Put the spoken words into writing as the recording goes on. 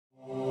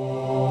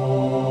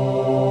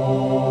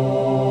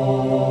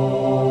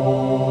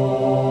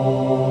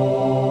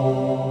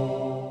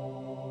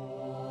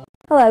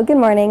Hello, good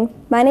morning.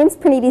 My name is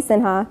Praniti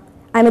Sinha.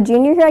 I'm a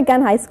junior here at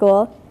Gunn High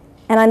School,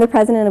 and I'm the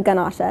president of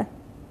Asha.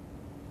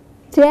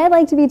 Today I'd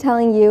like to be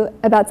telling you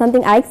about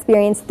something I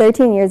experienced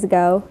 13 years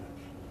ago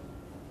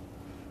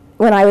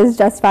when I was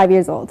just 5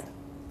 years old.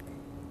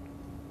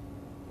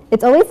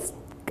 It's always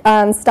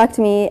stuck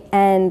to me,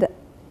 and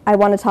I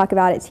want to talk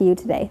about it to you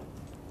today.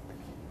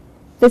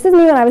 This is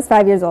me when I was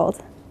 5 years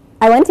old.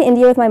 I went to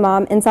India with my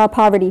mom and saw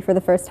poverty for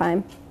the first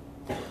time.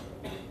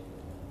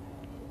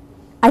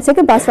 I took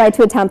a bus ride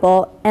to a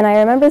temple, and I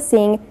remember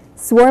seeing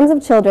swarms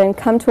of children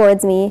come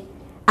towards me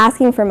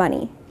asking for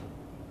money.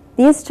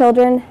 These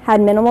children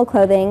had minimal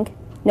clothing,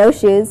 no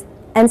shoes,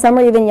 and some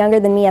were even younger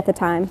than me at the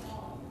time.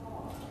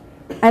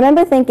 I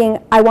remember thinking,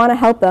 I want to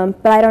help them,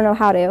 but I don't know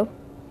how to.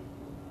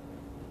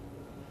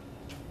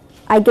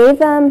 I gave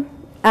them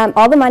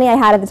all the money I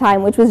had at the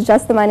time, which was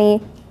just the money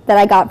that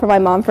I got from my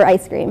mom for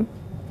ice cream.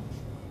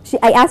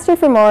 I asked her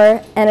for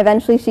more, and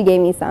eventually she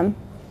gave me some.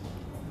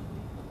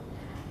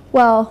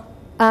 Well,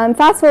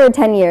 fast forward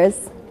 10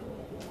 years.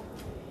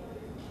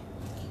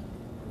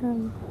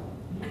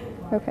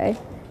 Okay.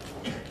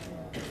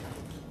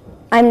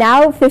 I'm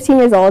now 15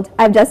 years old.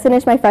 I've just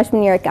finished my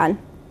freshman year at Gunn.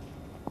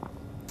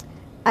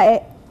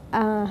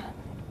 Can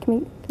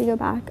we go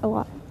back a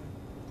lot?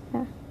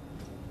 Yeah.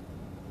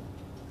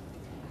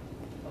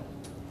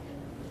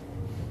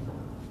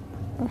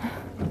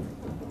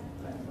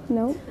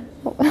 No?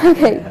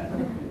 Okay.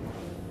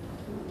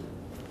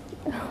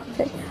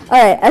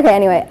 All right, okay,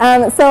 anyway.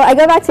 So I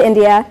go back to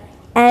India,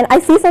 and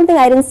I see something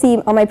I didn't see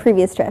on my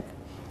previous trip.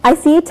 I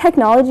see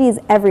technologies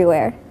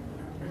everywhere.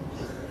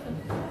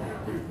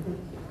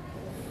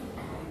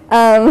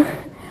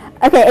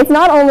 Okay, it's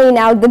not only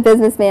now the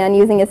businessman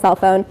using a cell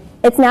phone,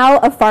 it's now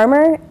a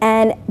farmer,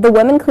 and the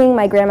woman cleaning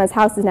my grandma's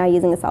house is now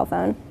using a cell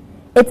phone.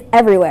 It's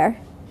everywhere.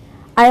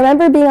 I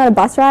remember being on a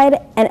bus ride,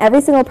 and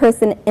every single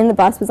person in the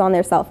bus was on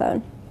their cell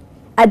phone.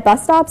 At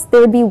bus stops, there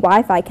would be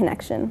Wi-Fi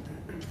connection.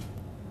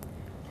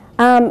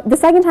 The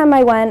second time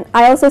I went,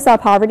 I also saw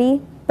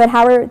poverty, but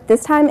however,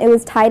 this time it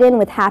was tied in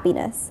with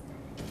happiness.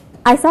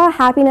 I saw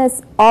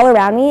happiness all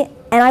around me,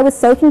 and I was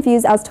so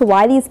confused as to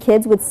why these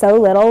kids with so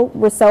little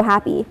were so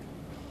happy.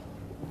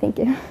 Thank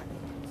you.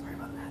 Sorry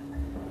about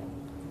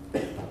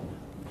that.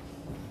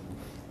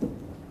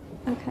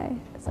 Okay,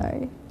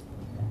 sorry.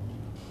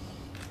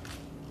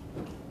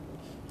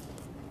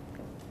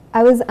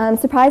 I was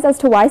surprised as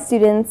to why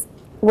students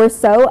were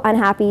so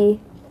unhappy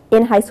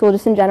in high school,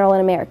 just in general in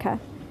America.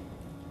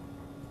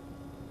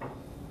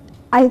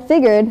 I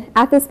figured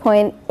at this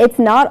point, it's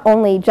not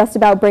only just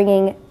about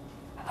bringing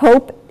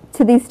hope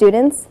to these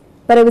students,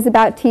 but it was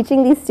about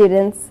teaching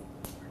students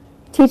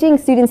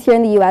here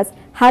in the US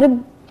how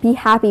to be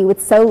happy with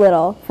so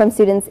little from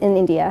students in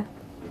India.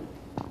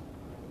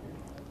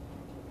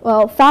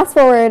 Well, fast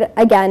forward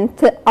again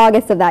to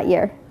August of that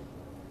year.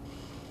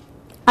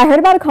 I heard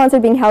about a concert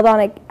being held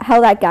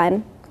at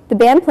Gunn. The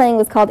band playing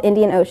was called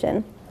Indian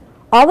Ocean.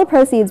 All the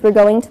proceeds were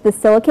going to the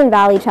Silicon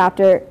Valley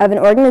chapter of an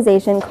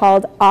organization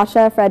called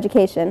Asha for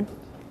Education.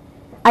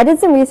 I did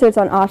some research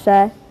on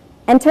Asha,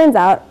 and turns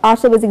out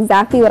Asha was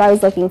exactly what I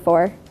was looking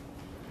for.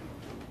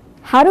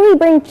 How do we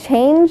bring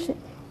change,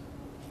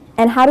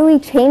 and how do we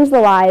change the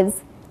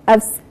lives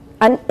of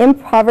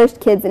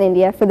impoverished kids in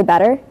India for the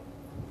better?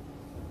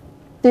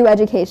 Through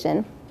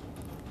education.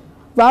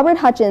 Robert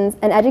Hutchins,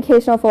 an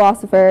educational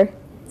philosopher,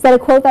 said a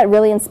quote that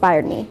really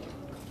inspired me.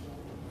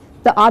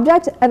 The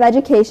object of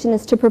education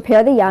is to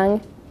prepare the young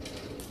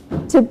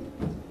to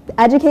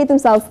educate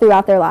themselves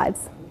throughout their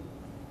lives.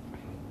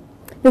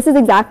 This is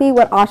exactly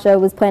what Asha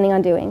was planning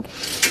on doing.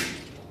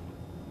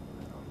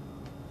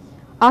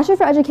 Asha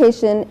for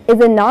Education is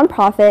a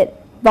nonprofit,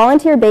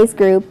 volunteer-based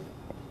group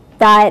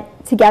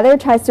that together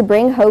tries to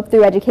bring hope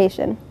through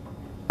education.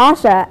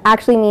 Asha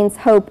actually means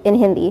hope in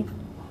Hindi.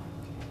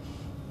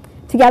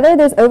 Together,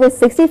 there's over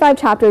 65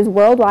 chapters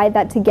worldwide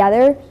that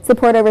together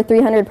support over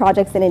 300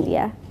 projects in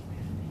India.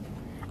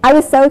 I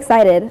was so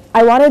excited.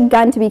 I wanted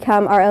Gunn to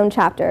become our own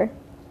chapter.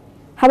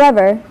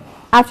 However,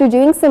 after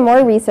doing some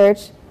more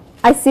research,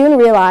 I soon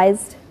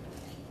realized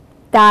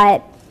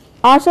that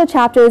Asha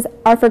chapters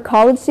are for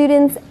college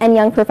students and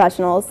young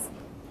professionals.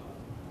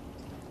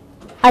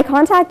 I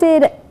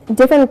contacted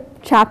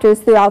different chapters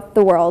throughout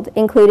the world,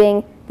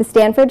 including the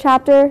Stanford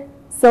chapter,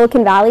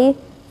 Silicon Valley,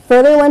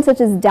 further ones such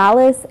as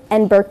Dallas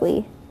and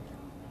Berkeley.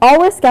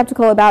 All were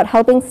skeptical about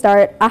helping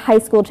start a high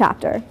school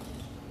chapter.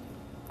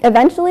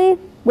 Eventually,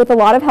 with a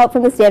lot of help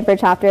from the Stanford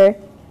chapter,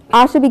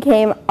 Asha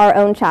became our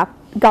own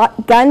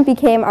Gunn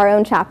became our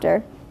own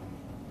chapter.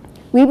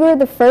 We were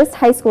the first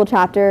high school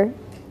chapter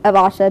of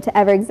Asha to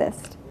ever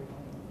exist.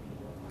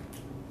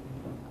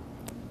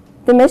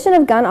 The mission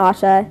of Gunn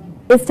Asha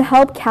is to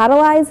help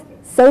catalyze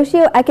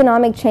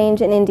socioeconomic change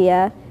in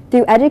India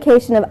through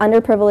education of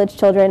underprivileged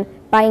children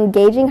by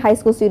engaging high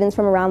school students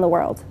from around the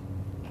world.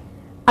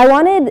 I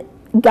wanted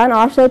Gunn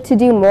Asha to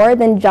do more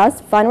than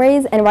just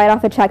fundraise and write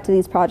off a check to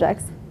these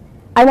projects.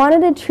 I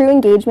wanted a true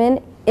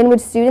engagement in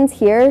which students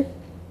here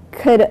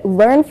could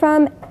learn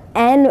from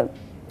and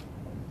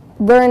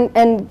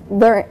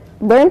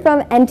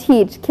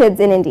teach kids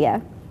in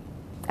India.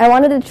 I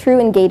wanted a true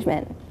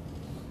engagement.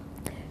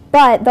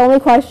 But the only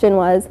question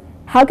was,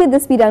 how could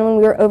this be done when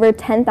we were over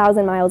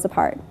 10,000 miles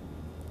apart?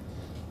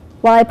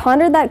 While I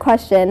pondered that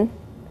question,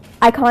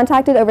 I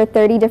contacted over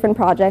 30 different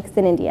projects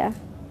in India,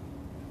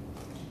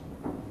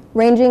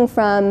 ranging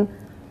from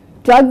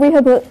drug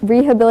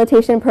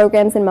rehabilitation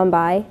programs in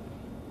Mumbai,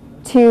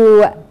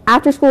 to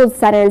after-school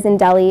centers in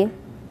Delhi,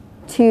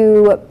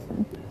 to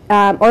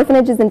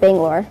orphanages in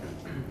Bangalore.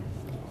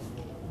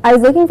 I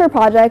was looking for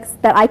projects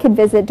that I could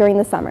visit during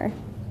the summer.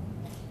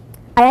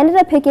 I ended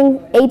up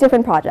picking 8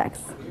 different projects,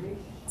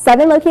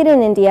 7 located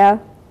in India,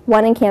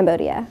 1 in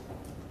Cambodia.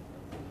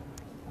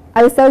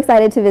 I was so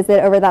excited to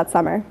visit over that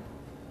summer.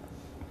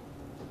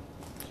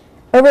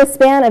 Over a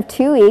span of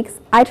 2 weeks,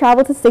 I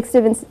traveled to 6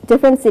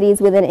 different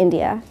cities within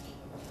India.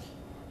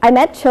 I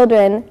met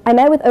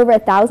with over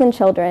 1,000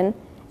 children,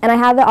 and I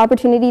had the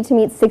opportunity to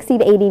meet 60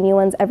 to 80 new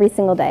ones every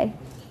single day.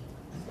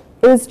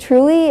 It was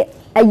truly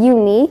a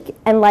unique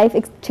and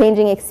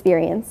life-changing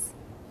experience.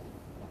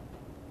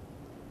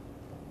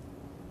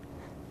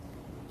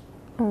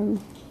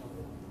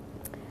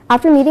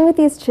 After meeting with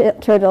these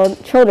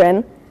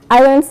children,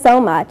 I learned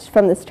so much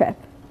from this trip.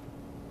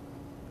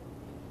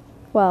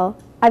 Well,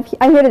 I'm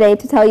here today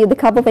to tell you the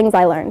couple things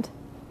I learned.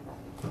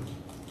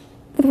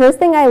 The first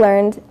thing I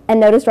learned and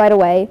noticed right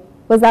away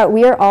was that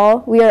we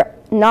are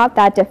not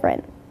that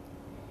different.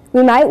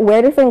 We might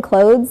wear different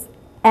clothes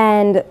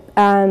and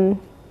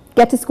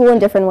get to school in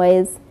different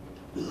ways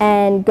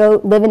and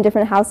go live in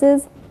different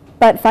houses,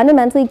 but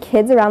fundamentally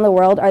kids around the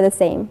world are the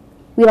same.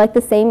 We like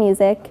the same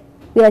music,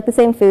 we like the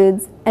same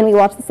foods, and we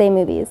watch the same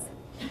movies.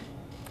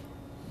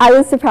 I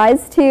was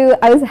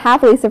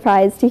happily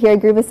surprised to hear a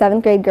group of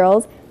 7th grade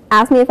girls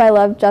ask me if I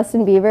love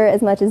Justin Bieber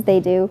as much as they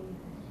do.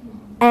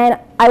 And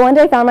one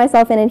day I found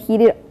myself in a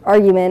heated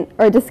argument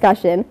or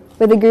discussion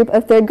with a group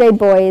of 3rd grade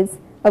boys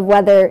of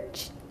whether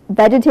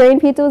vegetarian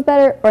pizza was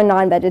better or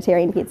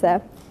non-vegetarian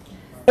pizza.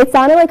 It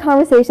sounded like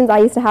conversations I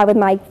used to have with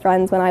my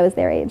friends when I was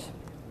their age.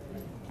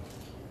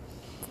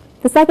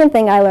 The second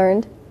thing I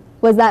learned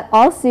was that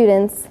all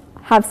students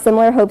have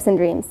similar hopes and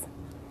dreams.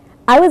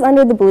 I was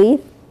under the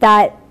belief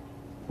that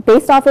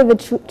based off of a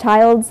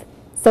child's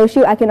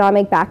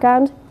socioeconomic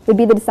background would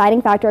be the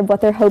deciding factor of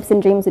what their hopes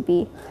and dreams would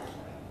be.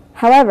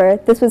 However,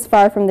 this was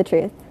far from the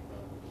truth.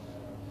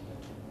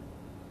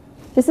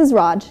 This is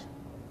Raj.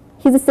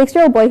 He's a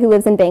 6-year-old boy who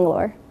lives in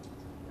Bangalore.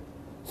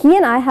 He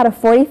and I had a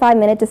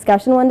 45-minute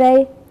discussion one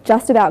day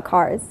just about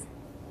cars.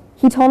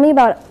 He told me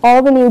about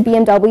all the new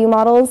BMW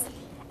models,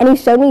 and he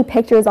showed me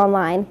pictures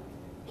online.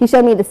 He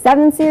showed me the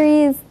 7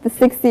 Series, the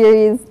 6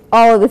 Series,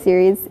 all of the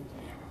series.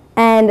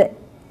 And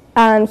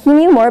he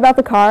knew more about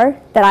the car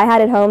that I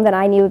had at home than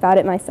I knew about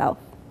it myself.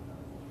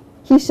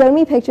 He showed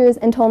me pictures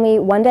and told me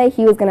one day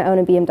he was going to own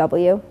a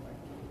BMW.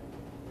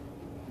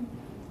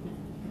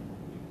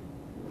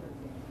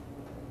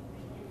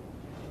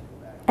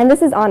 And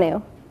this is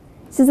Anu.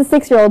 She's a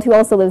 6-year-old who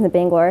also lives in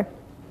Bangalore.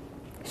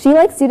 She,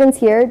 like students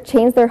here,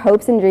 changed their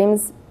hopes and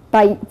dreams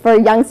for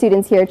young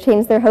students here,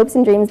 changed their hopes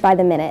and dreams by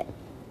the minute.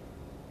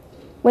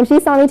 When she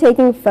saw me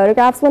taking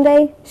photographs one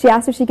day, she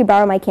asked if she could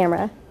borrow my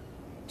camera.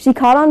 She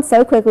caught on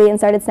so quickly and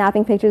started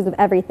snapping pictures of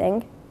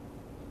everything.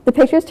 The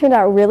pictures turned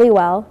out really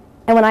well,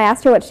 and when I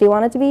asked her what she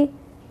wanted to be,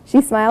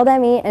 she smiled at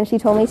me and she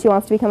told me she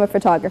wants to become a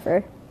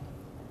photographer.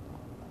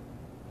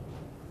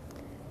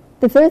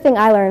 The third thing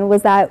I learned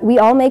was that we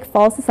all make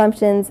false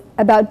assumptions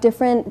about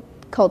different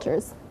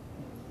cultures.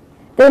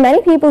 There are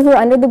many people who are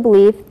under the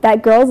belief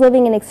that girls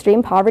living in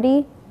extreme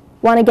poverty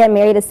want to get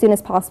married as soon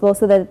as possible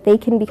so that they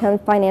can become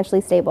financially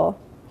stable.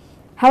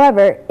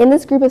 However, in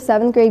this group of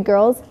 7th grade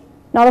girls,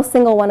 not a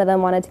single one of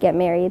them wanted to get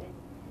married.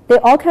 They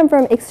all come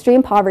from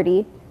extreme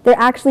poverty. They're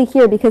actually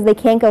here because they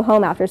can't go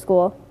home after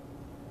school.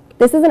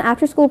 This is an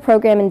after-school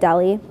program in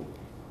Delhi,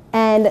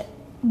 and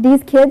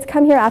these kids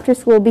come here after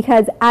school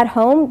because at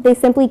home they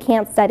simply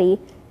can't study.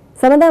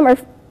 Some of them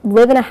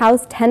live in a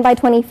house 10 by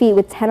 20 feet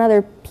with 10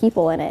 other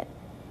people in it,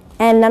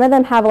 and none of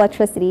them have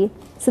electricity,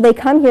 so they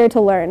come here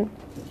to learn.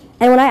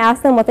 And when I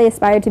asked them what they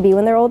aspired to be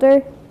when they're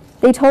older,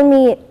 they told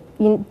me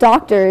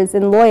doctors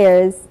and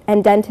lawyers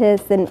and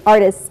dentists and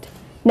artists.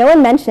 No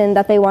one mentioned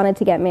that they wanted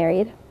to get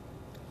married.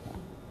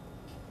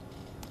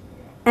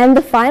 And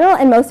the final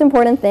and most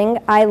important thing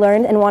I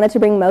learned and wanted to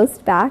bring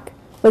most back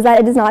was that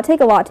it does not take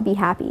a lot to be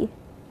happy.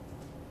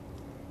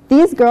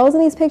 These girls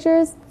in these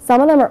pictures, some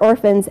of them are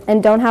orphans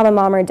and don't have a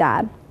mom or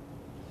dad.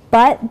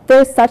 But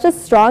there's such a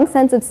strong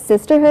sense of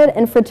sisterhood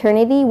and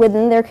fraternity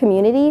within their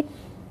community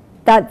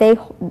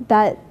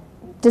that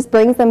just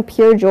brings them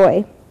pure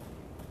joy.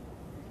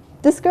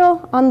 This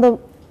girl on the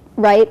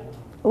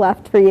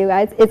left for you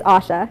guys, is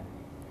Asha.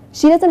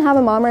 She doesn't have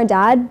a mom or a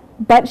dad,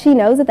 but she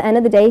knows at the end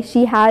of the day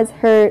she has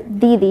her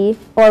didi,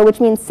 or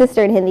which means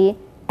sister in Hindi,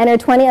 and her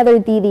 20 other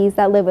didis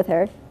that live with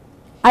her.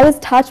 I was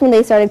touched when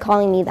they started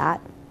calling me that.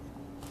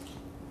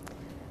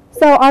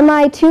 So on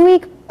my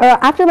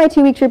after my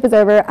 2-week trip was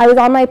over, I was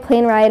on my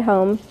plane ride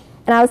home,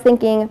 and I was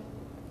thinking,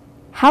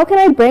 how can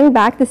I bring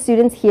back the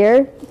students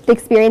here the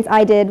experience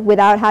I did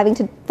without having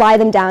to fly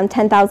them down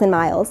 10,000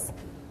 miles?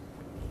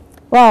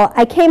 Well,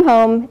 I came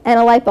home and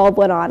a light bulb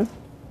went on.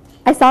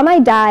 I saw my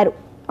dad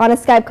on a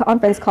Skype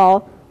conference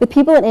call with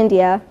people in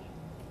India.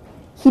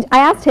 I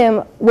asked him,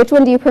 which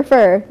one do you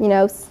prefer,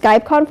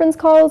 Skype conference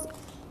calls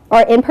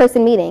or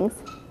in-person meetings?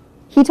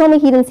 He told me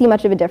he didn't see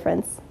much of a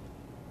difference.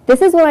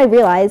 This is when I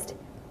realized,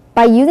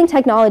 by using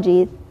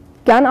technology,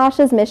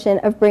 GunnAsha's mission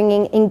of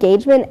bringing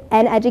engagement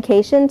and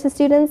education to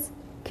students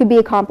could be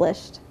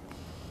accomplished.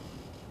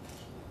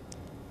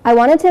 I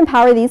wanted to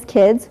empower these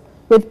kids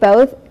with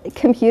both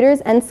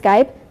computers and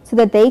Skype so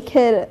that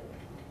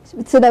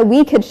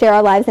we could share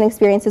our lives and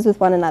experiences with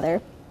one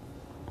another.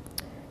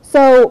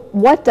 So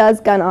what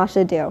does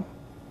GunnAsha do?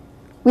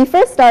 We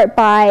first start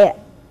by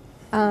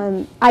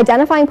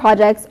identifying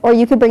projects, or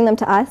you could bring them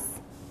to us.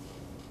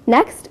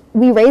 Next,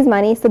 we raise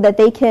money so that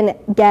they can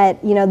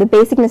get the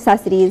basic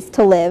necessities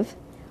to live,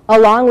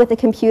 along with a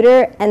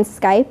computer and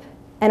Skype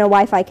and a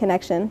Wi-Fi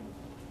connection.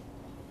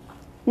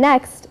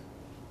 Next,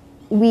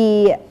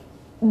 we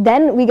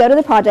go to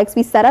the projects,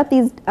 we set up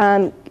these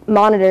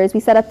monitors, we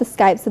set up the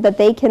Skype so that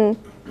they can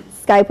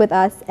Skype with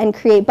us and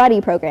create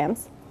buddy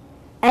programs.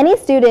 Any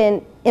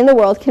student in the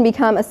world can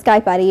become a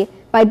Skype buddy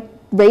by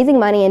raising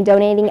money and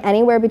donating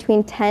anywhere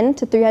between $10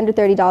 to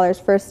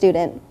 $330 for a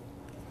student.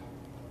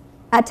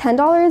 At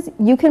 $10,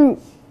 you can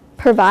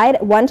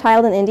provide one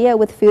child in India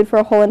with food for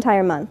a whole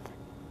entire month.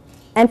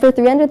 And for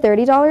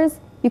 $330,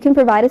 you can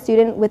provide a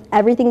student with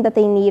everything that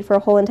they need for a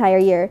whole entire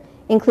year,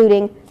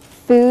 including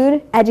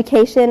food,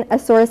 education, a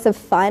source of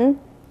fun,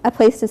 a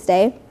place to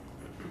stay.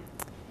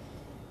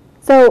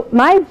 So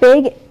my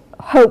big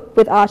hope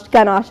with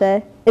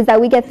GunnAsha is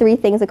that we get 3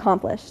 things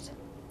accomplished.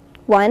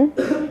 1,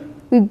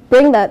 we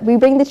bring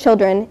the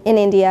children in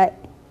India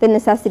the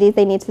necessities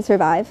they need to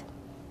survive.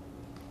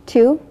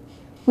 2,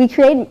 we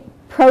create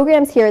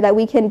programs here that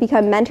we can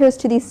become mentors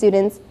to these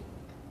students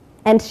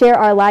and share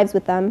our lives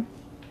with them.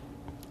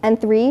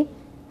 And 3,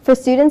 for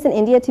students in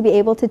India to be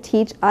able to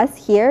teach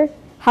us here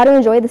how to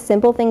enjoy the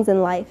simple things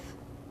in life.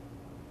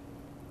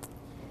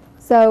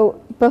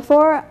 So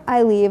before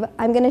I leave,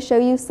 I'm going to show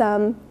you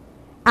some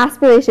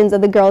aspirations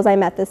of the girls I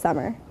met this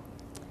summer.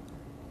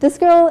 This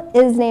girl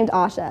is named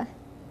Asha.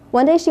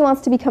 One day she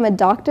wants to become a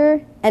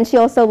doctor, and she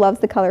also loves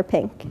the color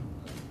pink.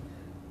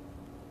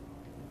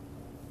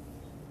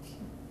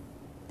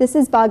 This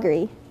is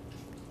Bagri.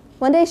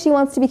 One day she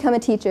wants to become a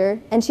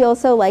teacher, and she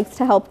also likes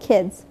to help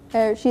kids,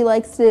 or she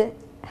likes to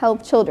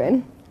help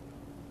children.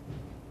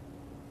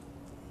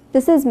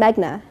 This is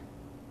Meghna.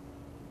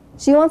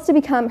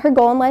 Her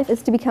goal in life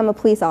is to become a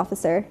police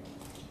officer.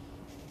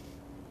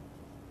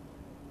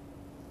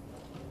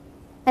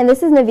 And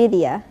this is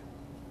Navidya.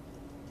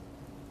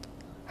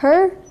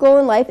 Her goal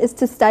in life is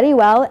to study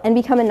well and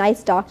become a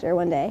nice doctor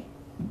one day.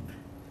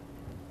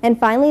 And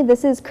finally,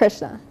 this is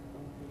Krishna.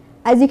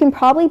 As you can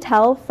probably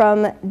tell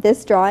from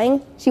this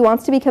drawing, she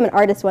wants to become an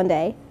artist one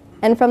day.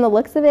 And from the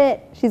looks of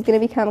it, she's going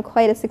to become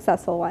quite a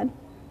successful one.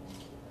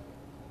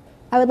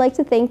 I would like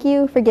to thank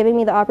you for giving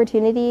me the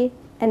opportunity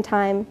and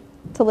time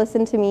to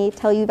listen to me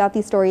tell you about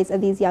these stories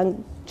of these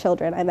young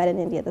children I met in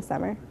India this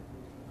summer.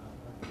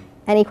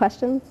 Any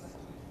questions?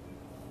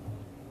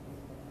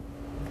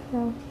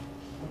 No?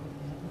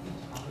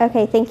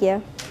 Okay, thank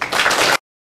you.